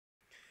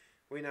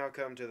We now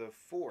come to the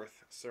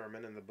fourth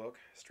sermon in the book,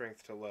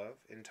 Strength to Love,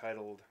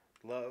 entitled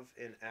Love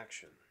in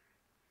Action.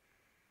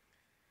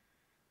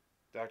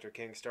 Dr.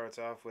 King starts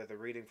off with a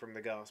reading from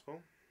the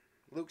Gospel,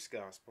 Luke's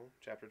Gospel,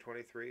 chapter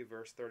 23,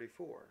 verse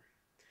 34.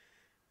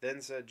 Then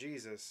said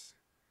Jesus,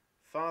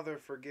 Father,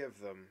 forgive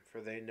them,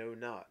 for they know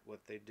not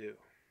what they do.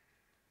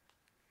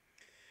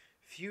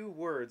 Few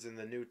words in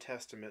the New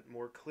Testament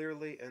more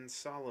clearly and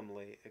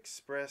solemnly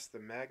express the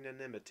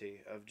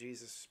magnanimity of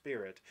Jesus'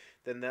 Spirit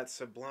than that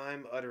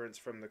sublime utterance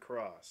from the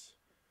cross.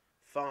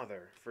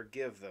 Father,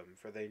 forgive them,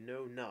 for they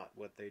know not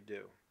what they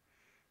do.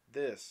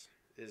 This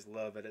is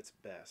love at its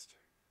best.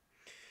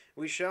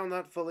 We shall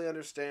not fully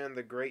understand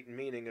the great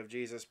meaning of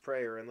Jesus'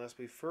 prayer unless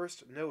we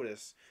first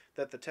notice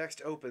that the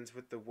text opens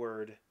with the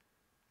word,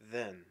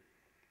 then.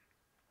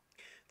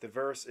 The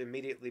verse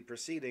immediately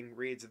preceding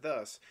reads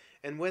thus,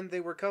 And when they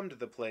were come to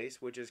the place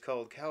which is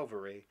called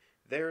Calvary,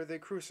 there they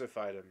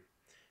crucified him,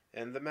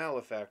 and the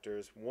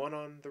malefactors, one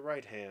on the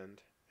right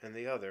hand, and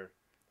the other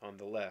on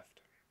the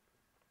left.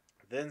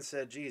 Then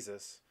said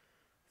Jesus,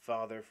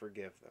 Father,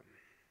 forgive them.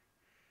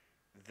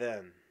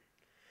 Then,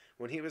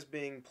 when he was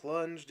being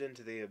plunged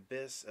into the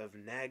abyss of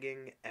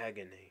nagging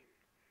agony.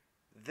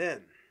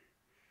 Then,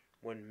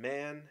 when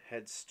man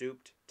had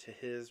stooped to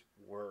his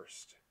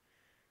worst.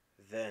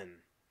 Then,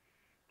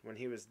 when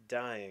he was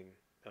dying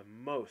a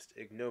most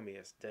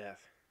ignominious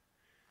death.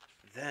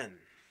 Then,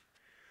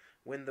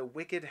 when the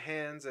wicked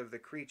hands of the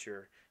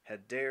creature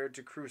had dared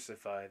to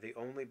crucify the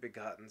only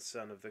begotten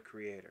Son of the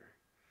Creator.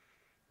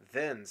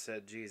 Then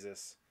said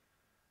Jesus,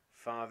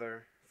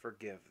 Father,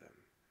 forgive them.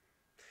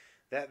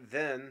 That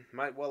then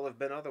might well have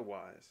been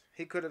otherwise.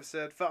 He could have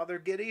said, Father,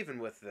 get even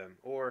with them,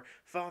 or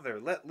Father,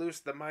 let loose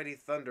the mighty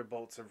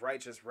thunderbolts of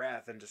righteous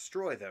wrath and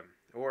destroy them,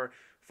 or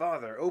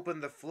Father,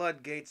 open the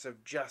floodgates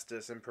of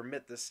justice and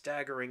permit the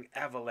staggering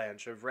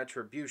avalanche of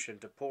retribution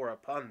to pour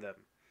upon them.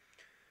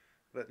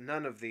 But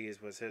none of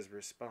these was his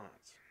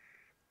response.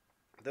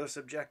 Though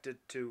subjected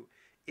to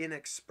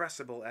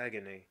inexpressible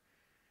agony,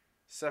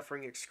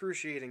 suffering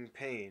excruciating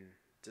pain,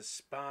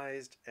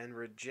 despised and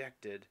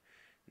rejected,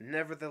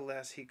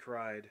 nevertheless he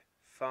cried,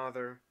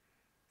 Father,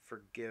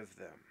 forgive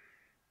them.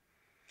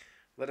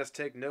 Let us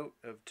take note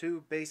of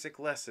two basic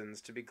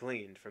lessons to be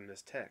gleaned from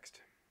this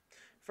text.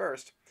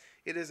 First,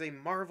 it is a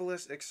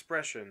marvelous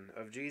expression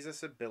of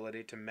Jesus'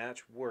 ability to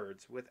match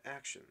words with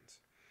actions.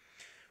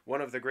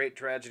 One of the great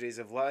tragedies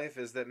of life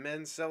is that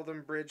men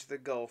seldom bridge the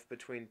gulf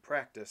between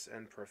practice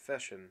and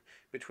profession,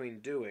 between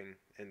doing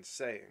and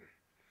saying.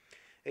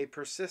 A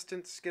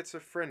persistent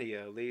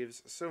schizophrenia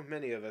leaves so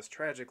many of us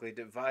tragically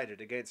divided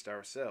against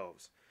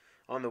ourselves.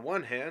 On the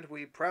one hand,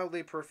 we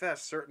proudly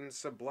profess certain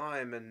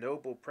sublime and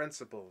noble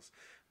principles,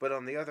 but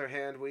on the other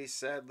hand, we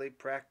sadly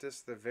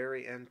practice the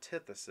very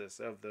antithesis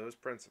of those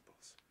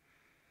principles.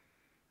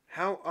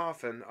 How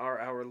often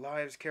are our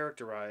lives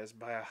characterized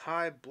by a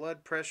high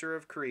blood pressure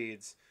of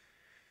creeds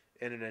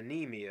and an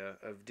anemia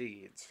of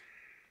deeds?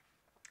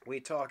 We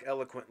talk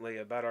eloquently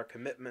about our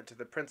commitment to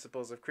the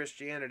principles of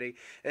Christianity,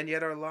 and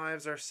yet our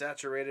lives are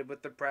saturated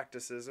with the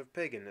practices of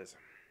paganism.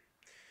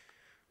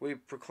 We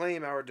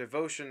proclaim our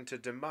devotion to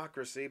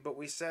democracy, but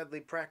we sadly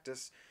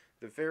practice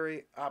the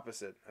very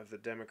opposite of the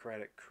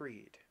democratic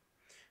creed.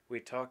 We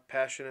talk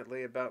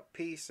passionately about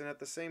peace, and at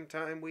the same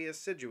time we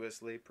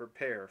assiduously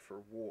prepare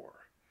for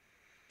war.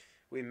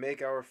 We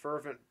make our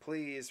fervent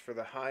pleas for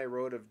the high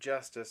road of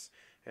justice,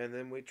 and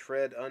then we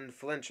tread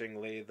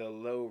unflinchingly the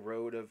low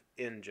road of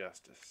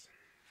injustice.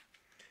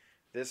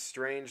 This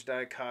strange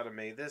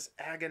dichotomy, this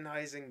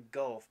agonizing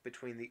gulf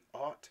between the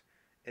ought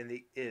and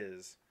the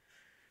is,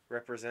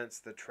 represents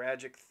the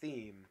tragic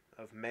theme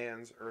of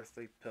man's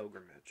earthly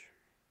pilgrimage.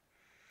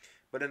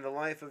 But in the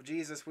life of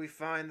Jesus, we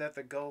find that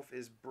the gulf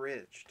is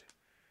bridged.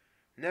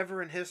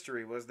 Never in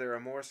history was there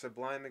a more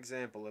sublime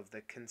example of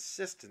the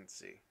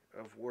consistency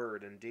of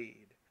word and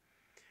deed.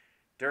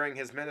 During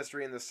his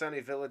ministry in the sunny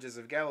villages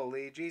of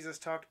Galilee, Jesus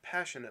talked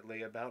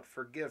passionately about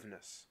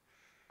forgiveness.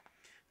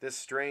 This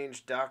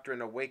strange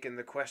doctrine awakened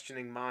the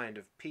questioning mind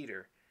of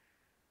Peter.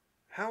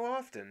 How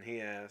often, he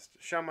asked,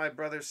 shall my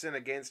brother sin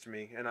against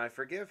me, and I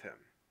forgive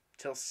him?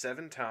 Till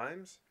 7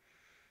 times?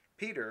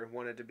 Peter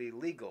wanted to be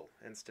legal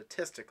and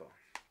statistical.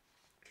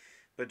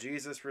 But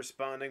Jesus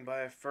responding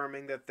by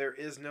affirming that there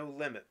is no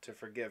limit to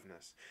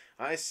forgiveness.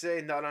 I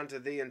say not unto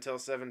thee until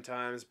 7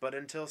 times, but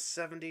until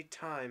 70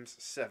 times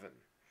 7.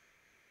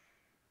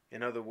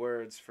 In other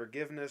words,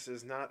 forgiveness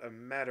is not a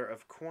matter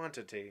of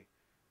quantity,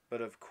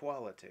 but of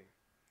quality.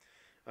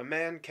 A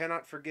man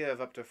cannot forgive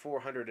up to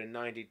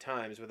 490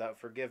 times without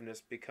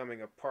forgiveness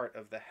becoming a part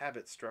of the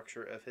habit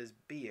structure of his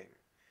being.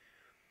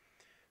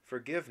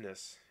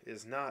 Forgiveness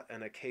is not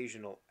an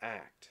occasional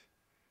act.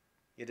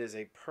 It is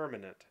a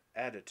permanent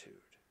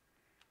attitude.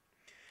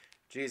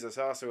 Jesus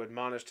also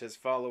admonished his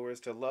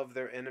followers to love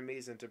their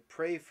enemies and to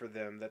pray for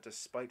them that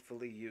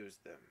despitefully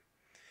used them.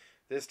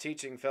 This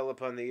teaching fell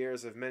upon the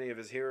ears of many of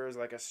his hearers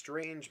like a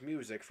strange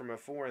music from a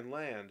foreign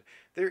land.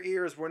 Their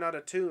ears were not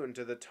attuned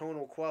to the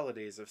tonal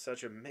qualities of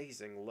such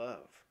amazing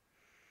love.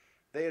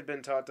 They had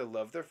been taught to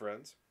love their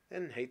friends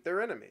and hate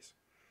their enemies.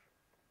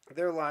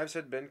 Their lives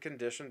had been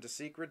conditioned to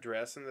seek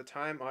redress in the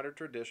time-honored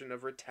tradition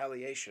of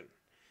retaliation.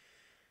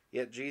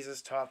 Yet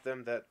Jesus taught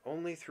them that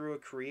only through a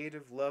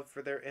creative love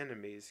for their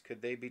enemies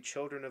could they be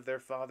children of their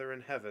Father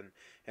in heaven,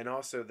 and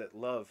also that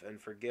love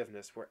and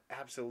forgiveness were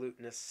absolute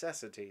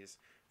necessities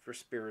for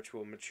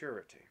spiritual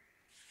maturity.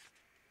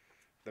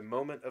 The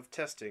moment of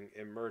testing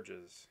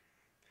emerges.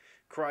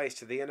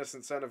 Christ, the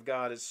innocent Son of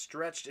God, is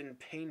stretched in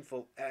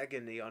painful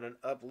agony on an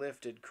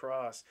uplifted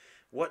cross.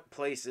 What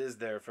place is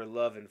there for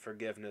love and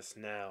forgiveness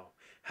now?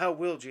 How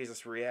will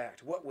Jesus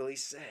react? What will he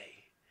say?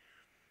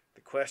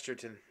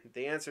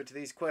 The answer to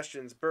these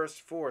questions bursts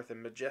forth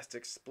in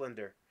majestic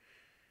splendor.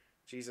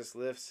 Jesus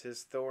lifts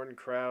his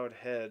thorn-crowned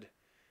head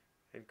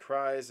and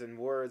cries in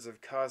words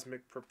of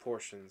cosmic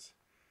proportions,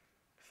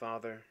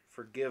 "Father,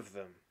 forgive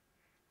them,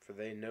 for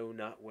they know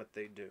not what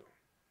they do."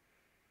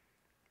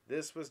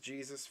 This was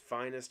Jesus'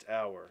 finest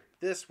hour.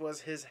 This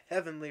was his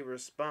heavenly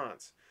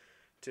response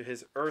to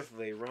his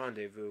earthly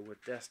rendezvous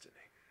with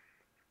destiny.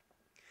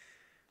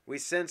 We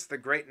sense the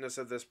greatness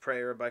of this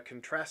prayer by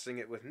contrasting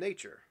it with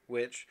nature,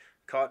 which,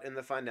 caught in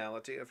the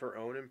finality of her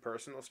own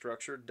impersonal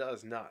structure,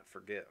 does not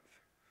forgive.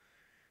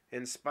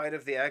 In spite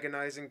of the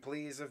agonizing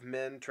pleas of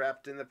men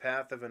trapped in the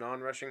path of an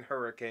onrushing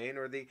hurricane,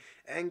 or the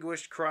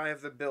anguished cry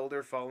of the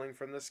builder falling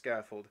from the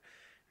scaffold,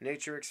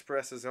 nature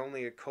expresses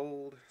only a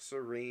cold,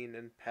 serene,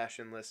 and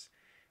passionless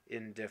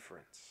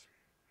indifference.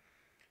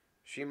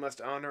 She must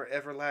honor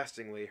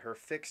everlastingly her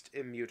fixed,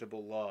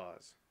 immutable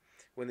laws.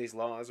 When these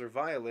laws are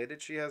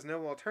violated, she has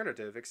no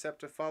alternative except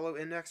to follow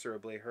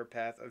inexorably her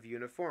path of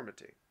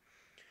uniformity.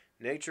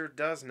 Nature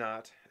does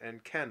not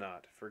and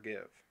cannot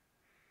forgive.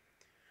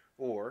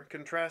 Or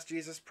contrast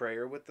Jesus'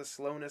 prayer with the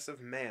slowness of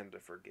man to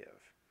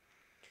forgive.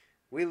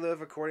 We live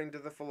according to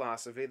the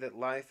philosophy that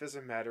life is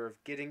a matter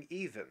of getting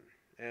even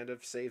and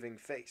of saving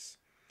face.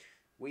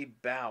 We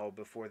bow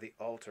before the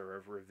altar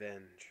of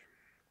revenge.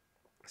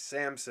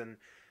 Samson,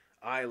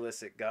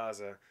 eyeless at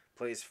Gaza,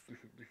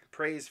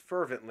 prays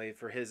fervently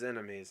for his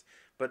enemies,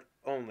 but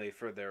only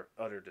for their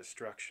utter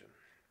destruction.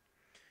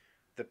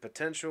 The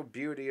potential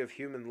beauty of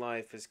human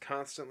life is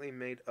constantly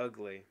made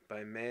ugly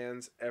by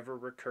man's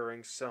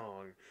ever-recurring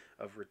song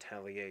of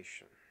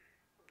retaliation.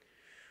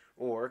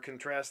 Or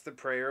contrast the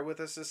prayer with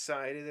a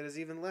society that is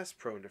even less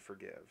prone to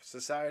forgive.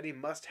 Society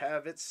must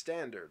have its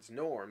standards,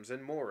 norms,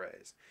 and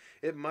mores.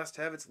 It must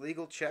have its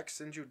legal checks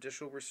and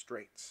judicial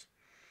restraints.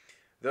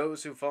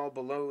 Those who fall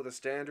below the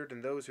standard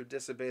and those who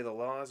disobey the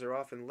laws are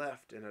often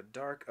left in a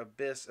dark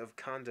abyss of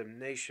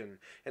condemnation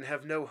and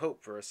have no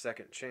hope for a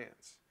second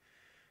chance.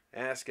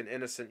 Ask an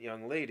innocent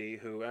young lady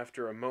who,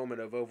 after a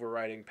moment of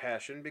overriding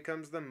passion,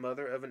 becomes the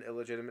mother of an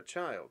illegitimate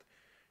child.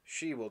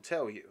 She will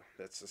tell you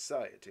that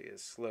society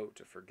is slow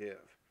to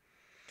forgive.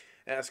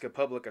 Ask a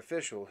public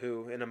official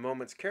who, in a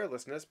moment's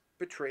carelessness,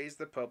 betrays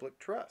the public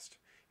trust.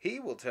 He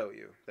will tell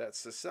you that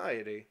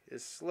society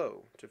is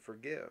slow to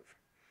forgive.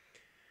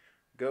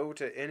 Go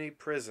to any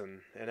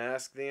prison and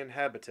ask the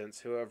inhabitants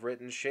who have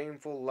written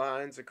shameful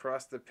lines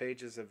across the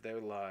pages of their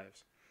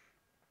lives.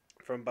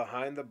 From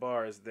behind the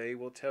bars they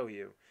will tell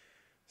you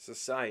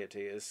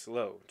society is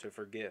slow to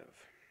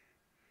forgive.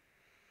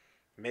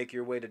 Make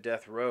your way to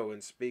death row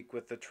and speak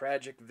with the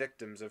tragic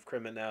victims of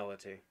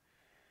criminality.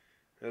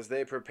 As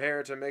they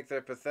prepare to make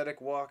their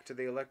pathetic walk to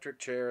the electric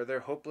chair,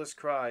 their hopeless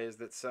cry is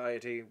that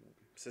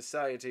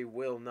society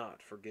will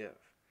not forgive.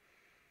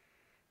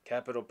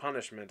 Capital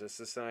punishment is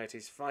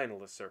society's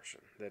final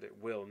assertion that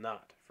it will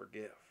not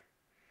forgive.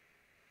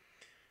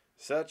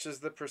 Such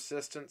is the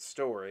persistent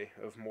story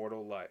of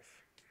mortal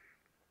life.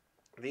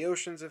 The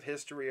oceans of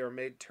history are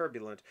made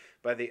turbulent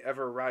by the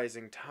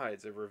ever-rising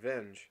tides of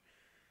revenge.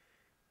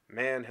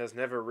 Man has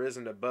never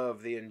risen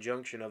above the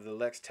injunction of the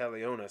lex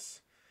talionis,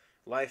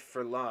 life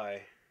for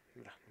life,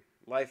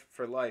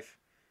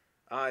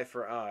 eye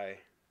for eye,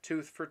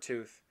 tooth for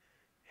tooth,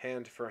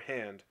 hand for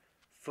hand,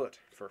 foot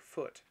for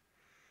foot.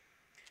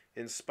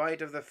 In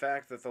spite of the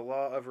fact that the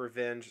law of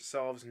revenge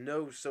solves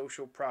no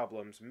social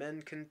problems,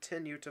 men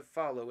continue to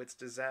follow its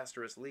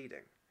disastrous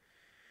leading.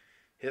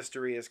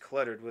 History is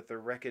cluttered with the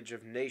wreckage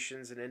of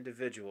nations and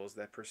individuals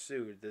that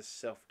pursued this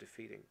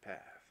self-defeating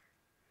path.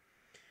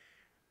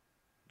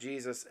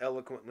 Jesus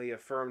eloquently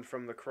affirmed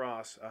from the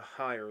cross a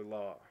higher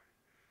law.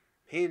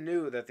 He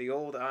knew that the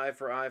old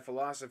eye-for-eye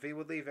philosophy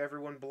would leave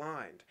everyone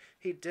blind.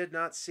 He did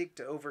not seek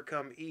to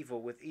overcome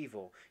evil with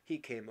evil.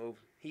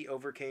 He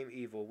overcame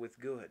evil with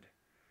good.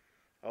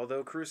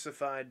 Although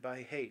crucified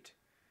by hate,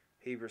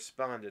 he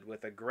responded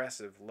with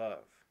aggressive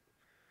love.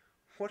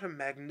 What a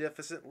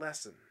magnificent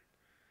lesson!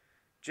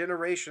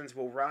 Generations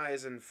will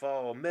rise and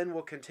fall. Men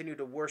will continue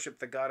to worship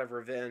the god of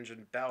revenge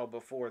and bow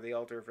before the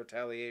altar of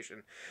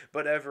retaliation.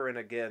 But ever and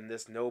again,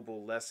 this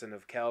noble lesson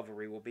of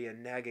Calvary will be a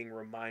nagging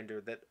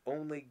reminder that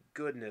only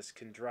goodness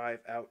can drive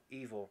out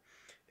evil,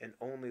 and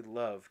only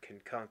love can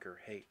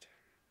conquer hate.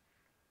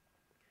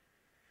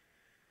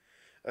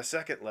 A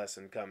second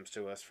lesson comes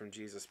to us from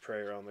Jesus'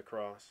 prayer on the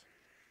cross.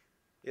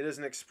 It is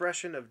an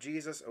expression of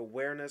Jesus'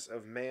 awareness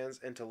of man's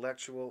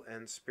intellectual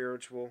and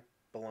spiritual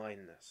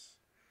blindness.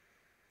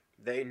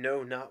 They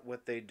know not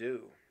what they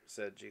do,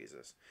 said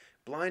Jesus.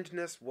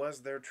 Blindness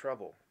was their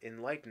trouble.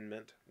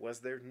 Enlightenment was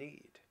their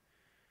need.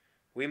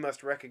 We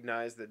must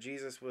recognize that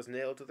Jesus was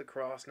nailed to the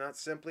cross not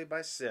simply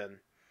by sin,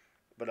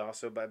 but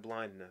also by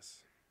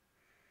blindness.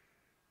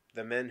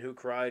 The men who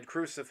cried,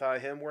 "Crucify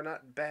him," were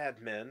not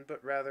bad men,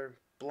 but rather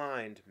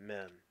blind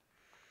men.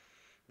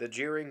 The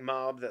jeering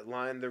mob that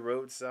lined the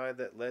roadside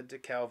that led to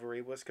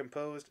Calvary was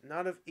composed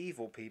not of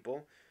evil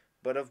people,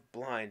 but of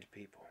blind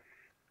people.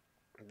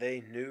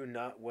 They knew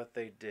not what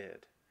they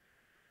did.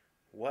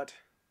 What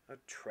a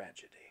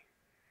tragedy.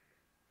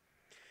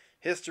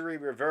 History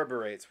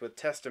reverberates with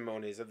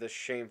testimonies of this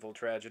shameful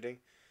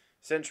tragedy.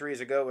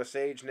 Centuries ago, a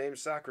sage named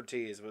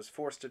Socrates was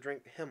forced to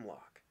drink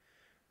hemlock.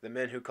 The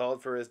men who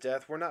called for his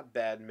death were not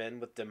bad men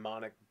with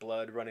demonic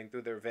blood running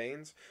through their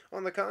veins.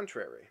 On the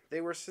contrary, they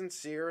were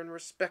sincere and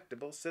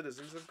respectable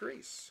citizens of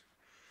Greece.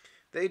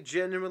 They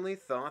genuinely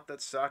thought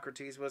that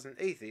Socrates was an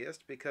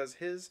atheist because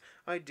his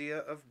idea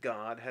of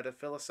God had a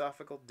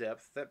philosophical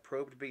depth that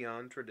probed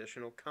beyond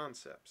traditional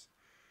concepts.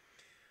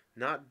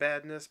 Not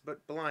badness,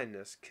 but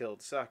blindness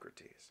killed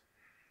Socrates.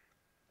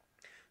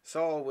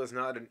 Saul was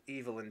not an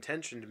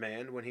evil-intentioned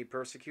man when he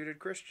persecuted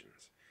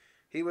Christians.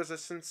 He was a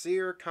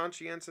sincere,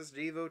 conscientious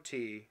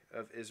devotee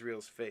of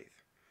Israel's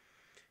faith.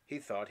 He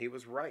thought he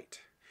was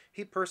right.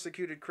 He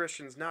persecuted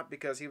Christians not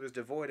because he was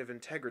devoid of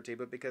integrity,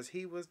 but because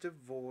he was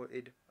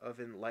devoid of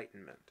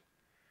enlightenment.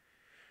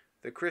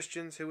 The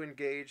Christians who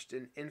engaged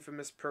in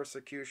infamous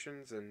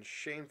persecutions and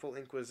shameful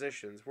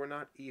inquisitions were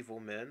not evil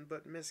men,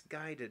 but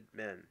misguided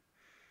men.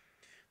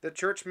 The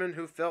churchmen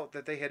who felt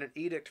that they had an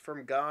edict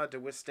from God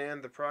to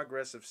withstand the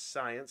progress of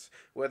science,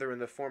 whether in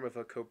the form of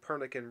a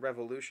Copernican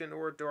revolution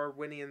or a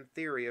Darwinian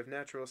theory of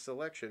natural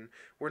selection,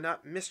 were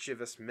not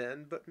mischievous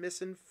men, but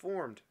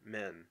misinformed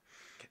men.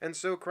 And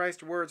so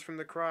Christ's words from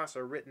the cross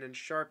are written in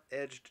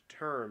sharp-edged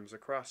terms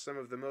across some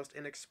of the most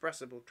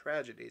inexpressible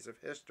tragedies of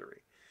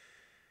history.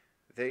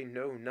 They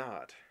know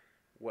not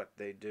what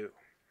they do.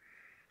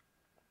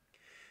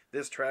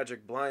 This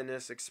tragic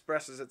blindness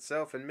expresses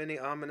itself in many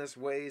ominous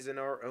ways in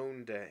our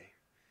own day.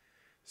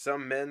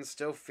 Some men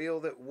still feel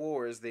that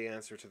war is the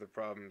answer to the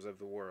problems of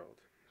the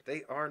world.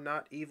 They are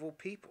not evil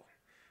people.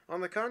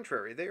 On the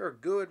contrary, they are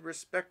good,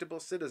 respectable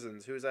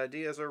citizens whose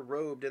ideas are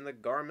robed in the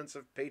garments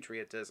of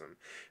patriotism.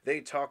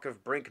 They talk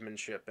of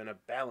brinkmanship and a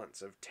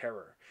balance of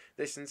terror.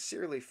 They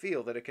sincerely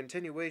feel that a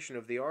continuation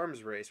of the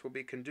arms race will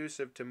be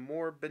conducive to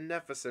more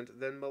beneficent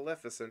than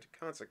maleficent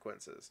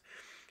consequences.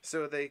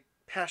 So they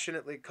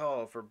passionately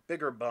call for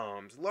bigger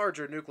bombs,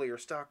 larger nuclear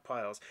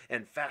stockpiles,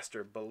 and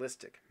faster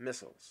ballistic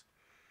missiles.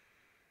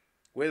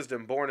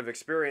 Wisdom born of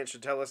experience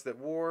should tell us that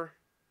war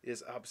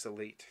is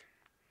obsolete.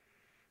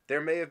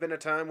 There may have been a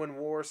time when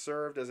war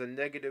served as a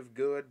negative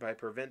good by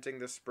preventing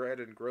the spread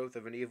and growth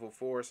of an evil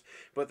force,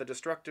 but the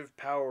destructive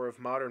power of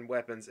modern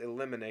weapons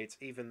eliminates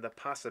even the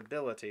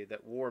possibility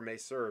that war may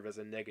serve as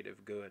a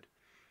negative good.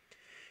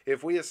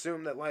 If we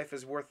assume that life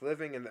is worth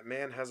living and that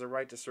man has a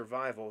right to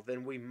survival,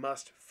 then we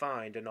must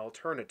find an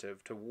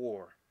alternative to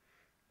war.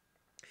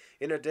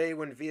 In a day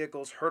when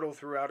vehicles hurtle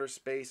through outer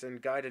space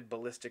and guided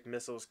ballistic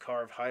missiles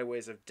carve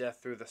highways of death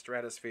through the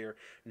stratosphere,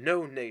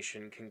 no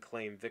nation can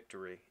claim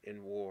victory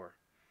in war.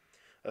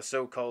 A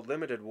so-called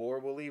limited war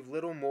will leave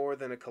little more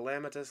than a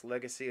calamitous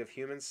legacy of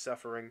human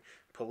suffering,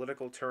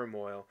 political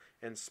turmoil,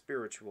 and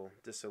spiritual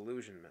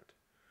disillusionment.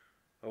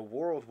 A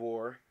world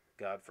war,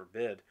 God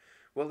forbid,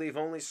 will leave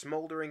only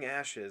smoldering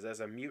ashes as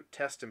a mute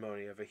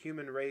testimony of a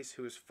human race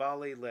whose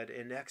folly led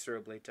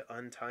inexorably to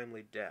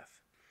untimely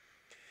death.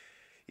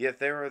 Yet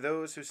there are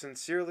those who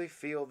sincerely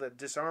feel that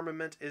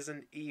disarmament is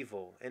an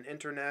evil and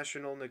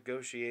international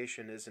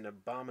negotiation is an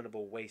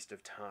abominable waste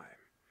of time.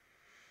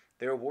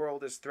 Their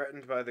world is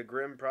threatened by the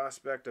grim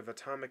prospect of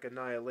atomic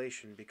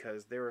annihilation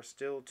because there are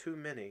still too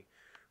many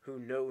who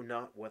know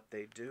not what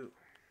they do.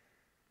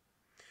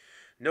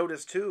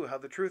 Notice, too, how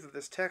the truth of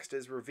this text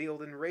is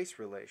revealed in race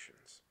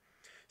relations.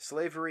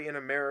 Slavery in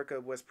America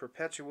was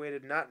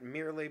perpetuated not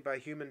merely by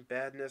human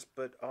badness,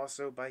 but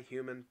also by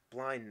human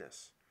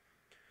blindness.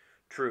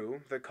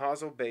 True, the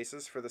causal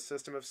basis for the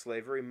system of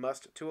slavery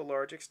must, to a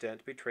large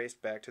extent, be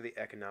traced back to the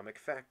economic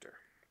factor.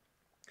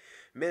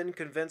 Men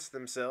convinced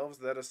themselves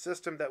that a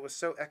system that was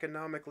so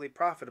economically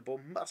profitable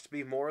must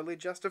be morally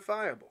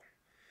justifiable.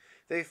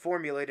 They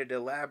formulated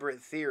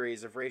elaborate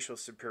theories of racial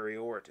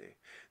superiority.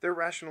 Their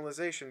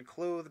rationalization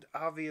clothed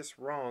obvious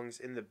wrongs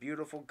in the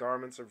beautiful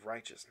garments of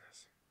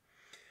righteousness.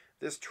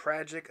 This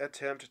tragic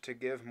attempt to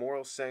give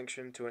moral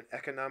sanction to an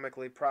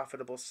economically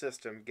profitable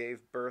system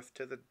gave birth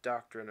to the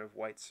doctrine of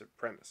white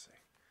supremacy.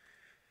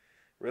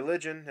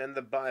 Religion and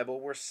the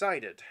Bible were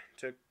cited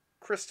to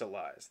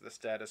crystallize the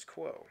status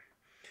quo.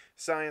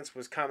 Science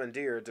was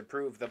commandeered to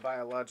prove the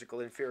biological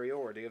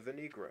inferiority of the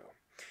Negro.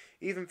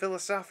 Even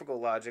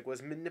philosophical logic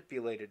was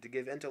manipulated to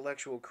give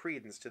intellectual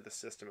credence to the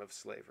system of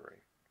slavery.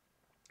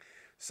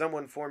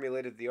 Someone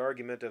formulated the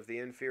argument of the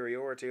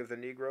inferiority of the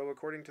Negro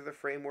according to the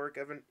framework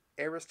of an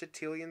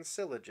Aristotelian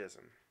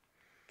syllogism.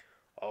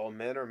 All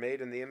men are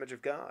made in the image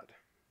of God.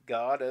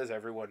 God, as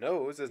everyone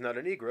knows, is not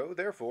a Negro,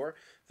 therefore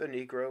the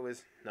Negro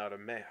is not a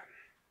man.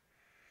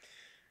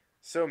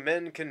 So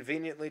men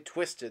conveniently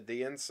twisted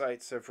the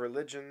insights of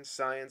religion,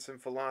 science,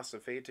 and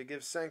philosophy to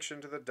give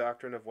sanction to the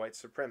doctrine of white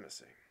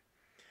supremacy.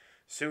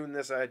 Soon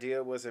this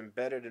idea was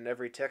embedded in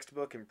every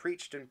textbook and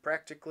preached in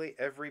practically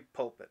every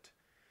pulpit.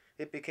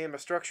 It became a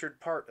structured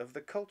part of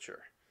the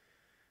culture.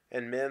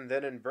 And men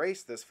then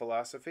embraced this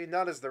philosophy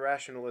not as the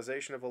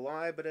rationalization of a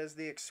lie, but as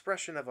the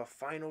expression of a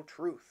final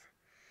truth.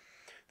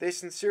 They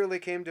sincerely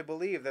came to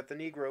believe that the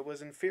Negro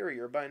was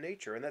inferior by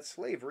nature and that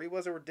slavery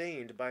was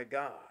ordained by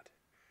God.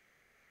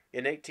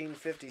 In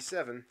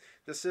 1857,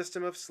 the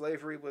system of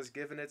slavery was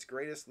given its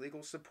greatest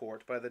legal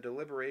support by the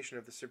deliberation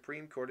of the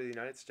Supreme Court of the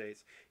United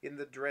States in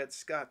the Dred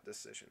Scott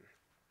decision.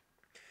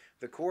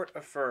 The court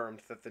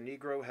affirmed that the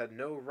Negro had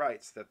no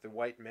rights that the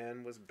white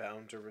man was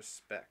bound to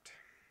respect.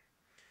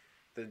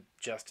 The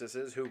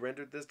justices who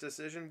rendered this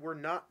decision were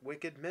not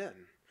wicked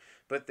men,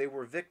 but they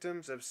were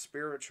victims of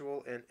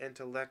spiritual and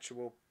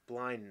intellectual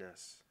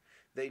blindness.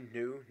 They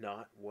knew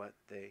not what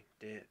they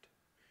did.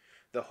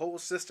 The whole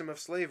system of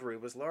slavery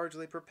was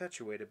largely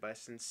perpetuated by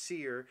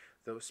sincere,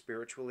 though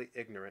spiritually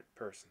ignorant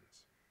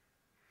persons.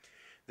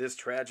 This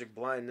tragic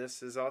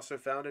blindness is also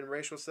found in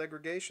racial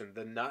segregation,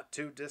 the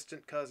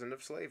not-too-distant cousin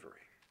of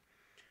slavery.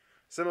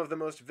 Some of the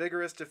most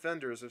vigorous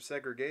defenders of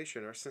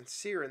segregation are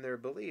sincere in their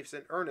beliefs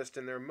and earnest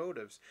in their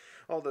motives,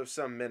 although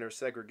some men are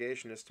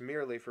segregationists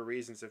merely for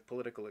reasons of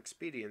political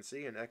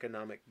expediency and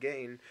economic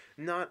gain.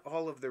 Not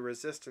all of the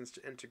resistance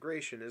to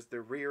integration is the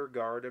rear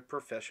guard of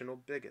professional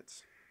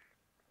bigots.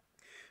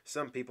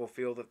 Some people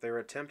feel that their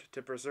attempt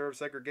to preserve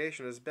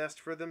segregation is best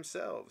for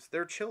themselves,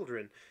 their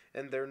children,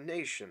 and their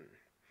nation.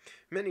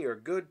 Many are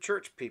good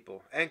church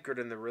people, anchored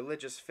in the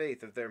religious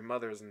faith of their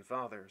mothers and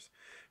fathers.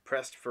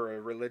 Pressed for a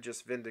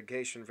religious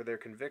vindication for their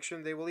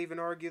conviction, they will even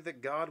argue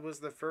that God was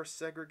the first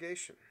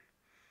segregation.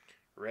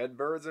 Red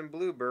birds and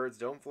blue birds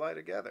don't fly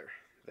together,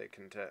 they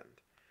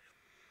contend.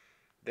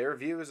 Their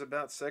views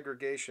about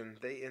segregation,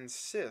 they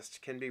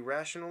insist, can be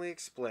rationally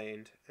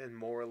explained and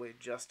morally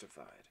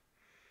justified.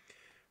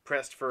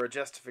 Pressed for a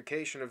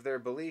justification of their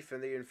belief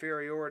in the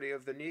inferiority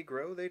of the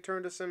Negro, they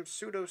turn to some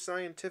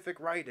pseudo-scientific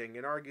writing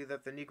and argue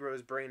that the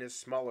Negro's brain is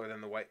smaller than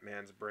the white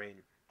man's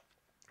brain.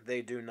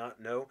 They do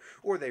not know,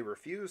 or they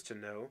refuse to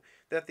know,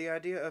 that the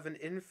idea of an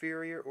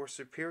inferior or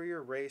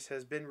superior race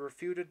has been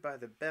refuted by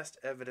the best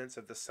evidence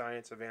of the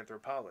science of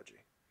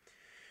anthropology.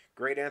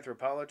 Great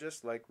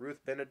anthropologists like Ruth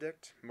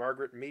Benedict,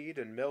 Margaret Mead,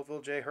 and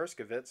Melville J.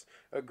 Herskovits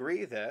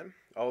agree that,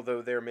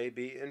 although there may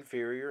be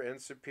inferior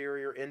and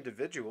superior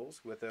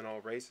individuals within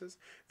all races,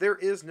 there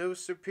is no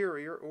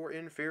superior or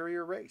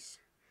inferior race.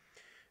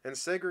 And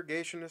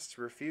segregationists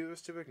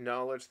refuse to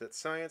acknowledge that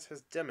science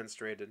has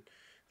demonstrated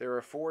there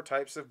are 4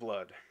 types of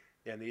blood,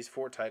 and these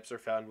 4 types are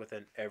found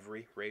within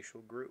every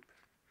racial group.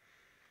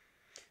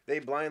 They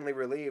blindly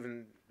believe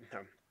in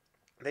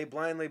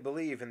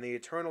the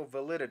eternal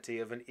validity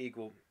of an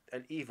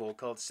evil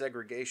called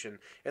segregation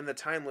and the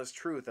timeless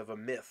truth of a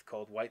myth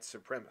called white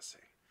supremacy.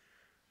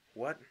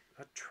 What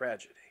a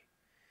tragedy.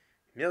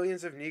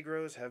 Millions of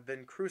Negroes have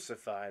been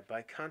crucified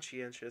by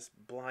conscientious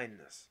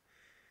blindness.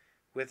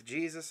 With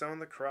Jesus on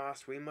the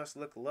cross, we must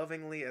look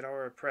lovingly at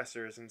our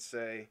oppressors and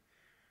say,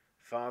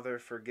 Father,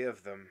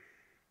 forgive them,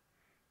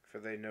 for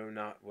they know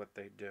not what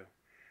they do.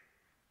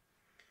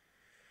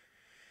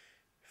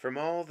 From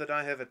all that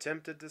I have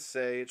attempted to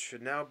say, it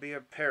should now be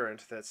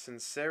apparent that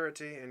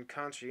sincerity and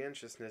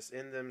conscientiousness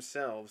in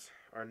themselves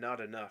are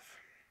not enough.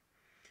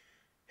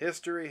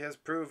 History has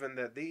proven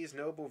that these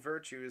noble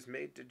virtues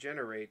may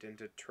degenerate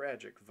into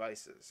tragic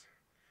vices.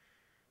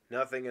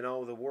 Nothing in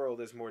all the world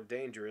is more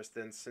dangerous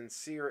than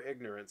sincere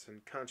ignorance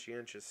and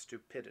conscientious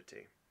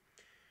stupidity.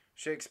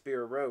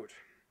 Shakespeare wrote,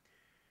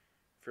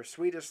 "For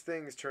sweetest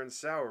things turn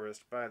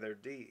sourest by their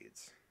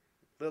deeds.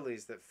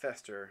 Lilies that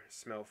fester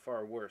smell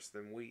far worse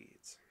than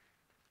weeds."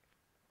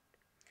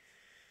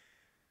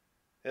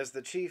 As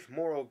the chief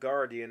moral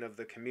guardian of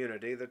the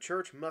community, the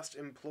Church must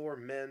implore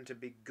men to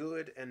be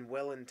good and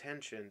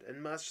well-intentioned,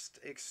 and must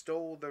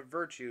extol the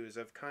virtues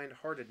of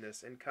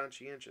kind-heartedness and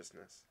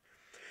conscientiousness.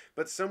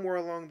 But somewhere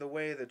along the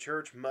way, the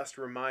Church must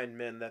remind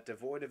men that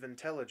devoid of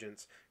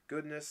intelligence,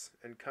 goodness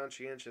and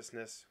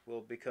conscientiousness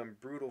will become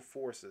brutal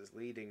forces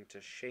leading to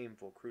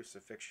shameful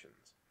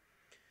crucifixions.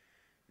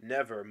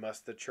 Never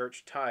must the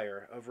Church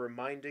tire of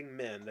reminding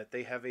men that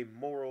they have a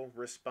moral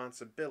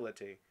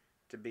responsibility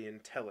to be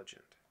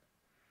intelligent.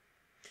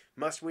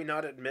 Must we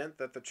not admit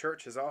that the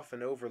Church has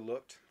often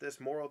overlooked this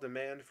moral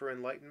demand for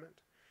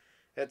enlightenment?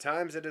 At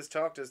times it is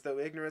talked as though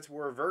ignorance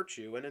were a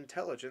virtue and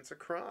intelligence a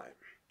crime.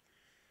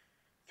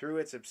 Through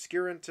its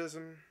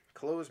obscurantism,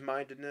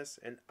 closed-mindedness,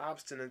 and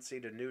obstinacy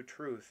to new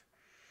truth,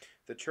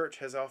 the Church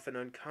has often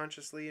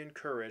unconsciously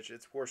encouraged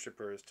its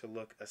worshippers to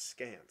look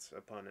askance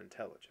upon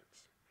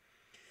intelligence.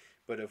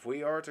 But if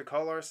we are to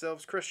call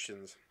ourselves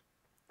Christians,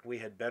 we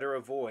had better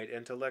avoid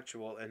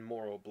intellectual and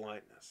moral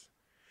blindness.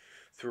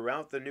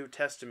 Throughout the New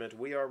Testament,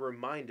 we are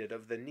reminded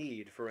of the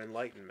need for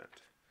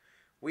enlightenment.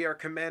 We are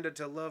commanded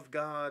to love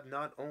God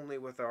not only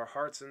with our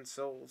hearts and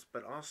souls,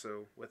 but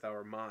also with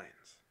our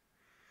minds.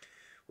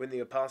 When the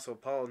Apostle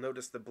Paul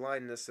noticed the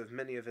blindness of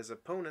many of his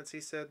opponents,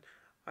 he said,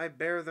 I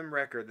bear them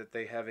record that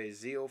they have a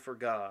zeal for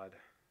God,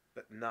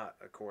 but not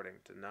according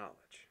to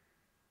knowledge.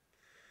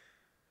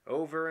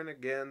 Over and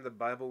again the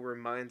Bible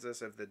reminds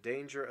us of the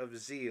danger of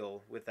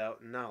zeal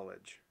without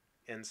knowledge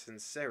and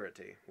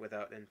sincerity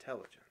without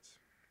intelligence.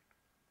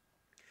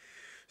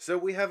 So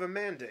we have a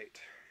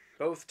mandate,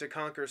 both to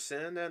conquer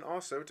sin and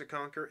also to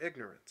conquer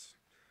ignorance.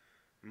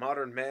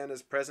 Modern man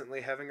is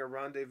presently having a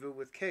rendezvous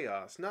with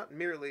chaos, not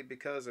merely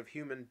because of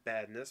human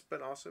badness,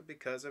 but also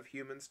because of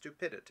human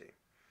stupidity.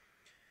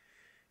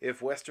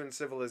 If Western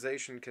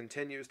civilization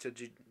continues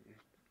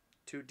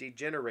to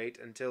degenerate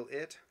until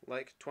it,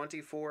 like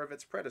 24 of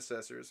its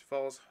predecessors,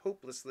 falls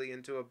hopelessly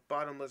into a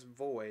bottomless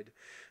void,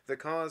 the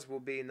cause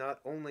will be not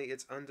only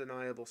its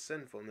undeniable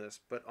sinfulness,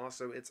 but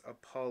also its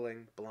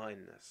appalling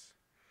blindness.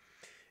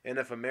 And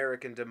if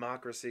American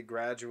democracy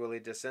gradually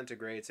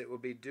disintegrates, it will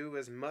be due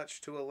as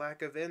much to a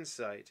lack of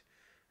insight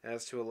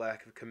as to a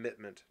lack of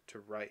commitment to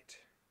right.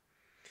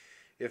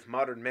 If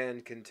modern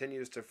man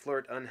continues to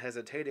flirt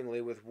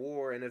unhesitatingly with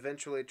war and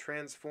eventually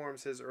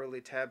transforms his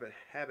early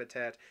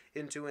habitat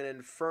into an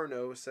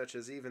inferno such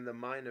as even the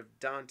mind of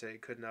Dante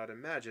could not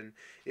imagine,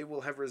 it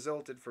will have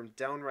resulted from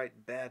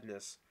downright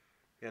badness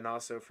and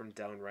also from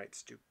downright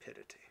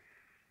stupidity.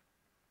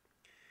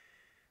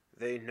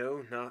 They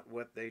know not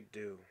what they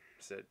do,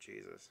 said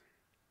Jesus.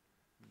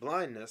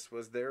 Blindness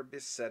was their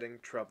besetting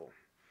trouble,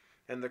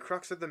 and the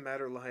crux of the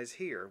matter lies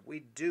here. We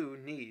do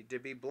need to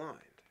be blind.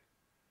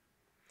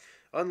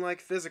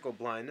 Unlike physical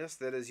blindness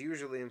that is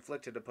usually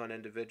inflicted upon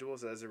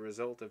individuals as a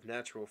result of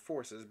natural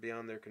forces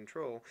beyond their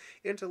control,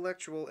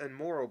 intellectual and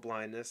moral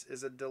blindness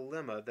is a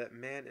dilemma that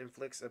man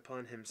inflicts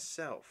upon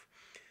himself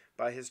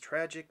by his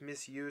tragic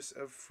misuse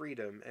of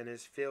freedom and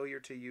his failure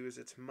to use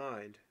its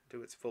mind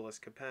to its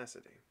fullest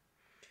capacity.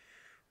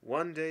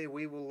 One day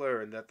we will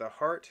learn that the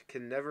heart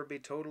can never be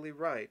totally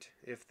right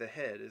if the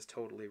head is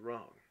totally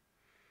wrong.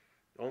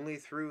 Only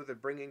through the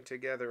bringing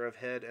together of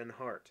head and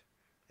heart,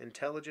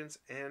 intelligence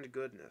and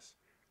goodness,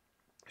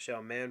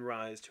 shall man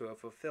rise to a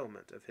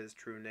fulfillment of his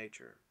true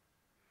nature.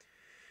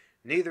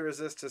 Neither is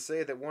this to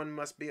say that one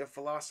must be a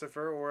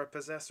philosopher or a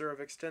possessor of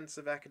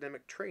extensive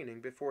academic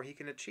training before he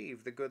can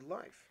achieve the good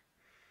life.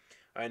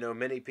 I know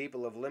many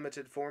people of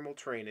limited formal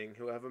training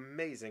who have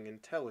amazing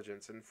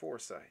intelligence and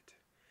foresight.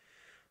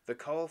 The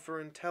call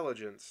for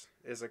intelligence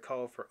is a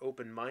call for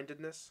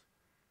open-mindedness,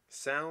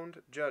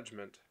 sound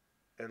judgment,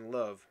 and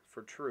love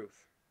for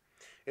truth.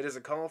 It is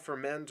a call for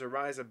men to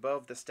rise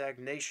above the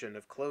stagnation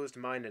of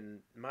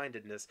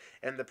closed-mindedness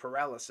and the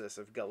paralysis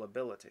of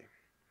gullibility.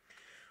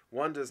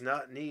 One does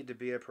not need to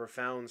be a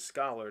profound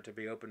scholar to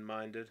be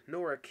open-minded,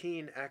 nor a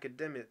keen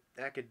academic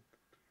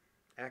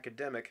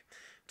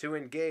to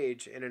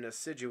engage in an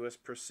assiduous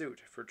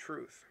pursuit for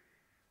truth.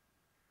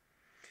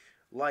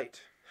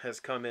 Light has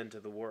come into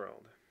the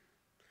world.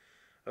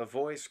 A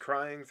voice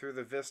crying through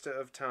the vista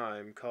of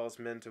time calls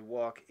men to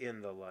walk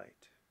in the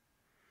light.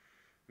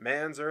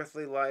 Man's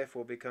earthly life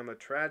will become a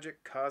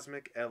tragic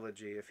cosmic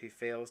elegy if he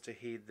fails to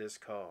heed this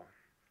call.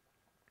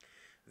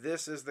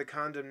 This is the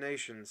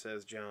condemnation,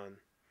 says John,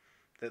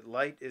 that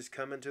light is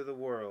come into the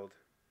world,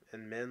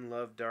 and men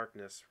love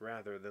darkness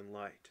rather than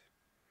light.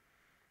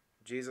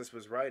 Jesus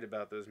was right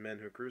about those men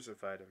who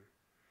crucified him.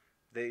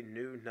 They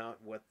knew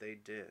not what they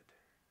did.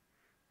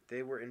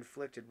 They were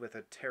inflicted with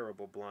a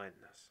terrible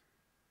blindness.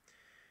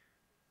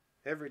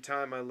 Every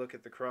time I look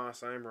at the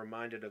cross, I am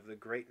reminded of the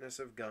greatness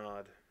of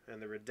God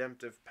and the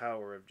redemptive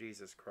power of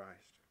Jesus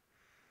Christ.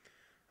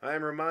 I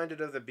am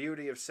reminded of the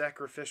beauty of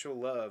sacrificial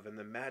love and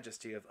the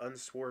majesty of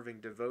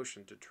unswerving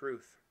devotion to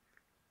truth.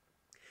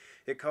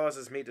 It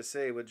causes me to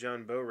say with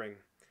John Bowring,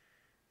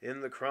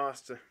 In the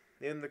cross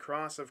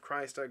of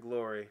Christ I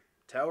glory,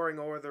 towering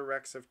o'er the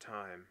wrecks of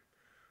time.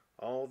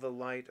 All the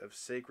light of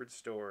sacred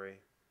story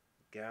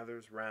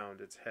gathers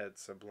round its head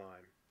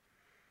sublime.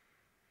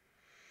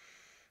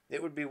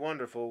 It would be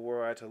wonderful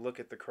were I to look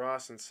at the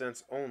cross and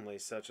sense only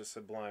such a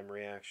sublime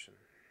reaction.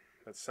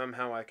 But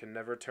somehow I can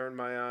never turn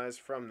my eyes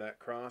from that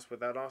cross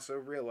without also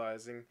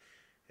realizing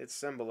it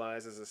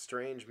symbolizes a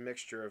strange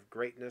mixture of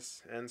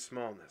greatness and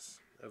smallness,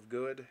 of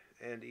good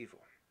and evil.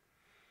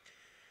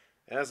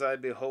 As I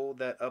behold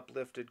that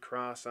uplifted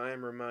cross, I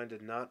am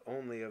reminded not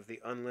only of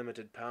the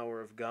unlimited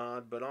power of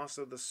God, but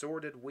also the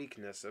sordid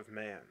weakness of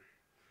man.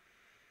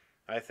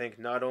 I think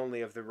not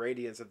only of the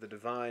radiance of the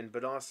divine,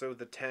 but also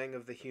the tang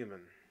of the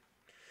human.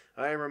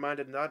 I am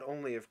reminded not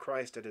only of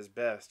Christ at his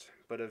best,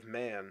 but of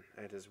man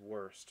at his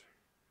worst.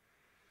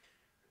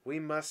 We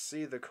must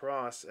see the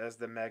cross as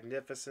the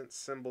magnificent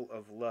symbol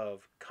of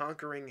love,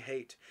 conquering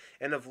hate,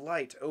 and of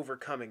light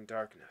overcoming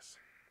darkness.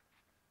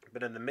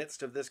 But in the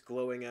midst of this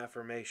glowing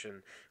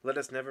affirmation, let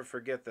us never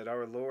forget that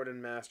our Lord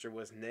and Master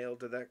was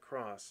nailed to that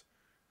cross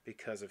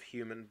because of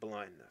human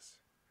blindness.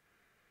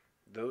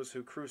 Those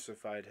who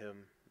crucified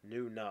him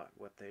knew not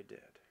what they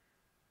did.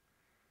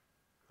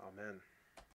 Amen.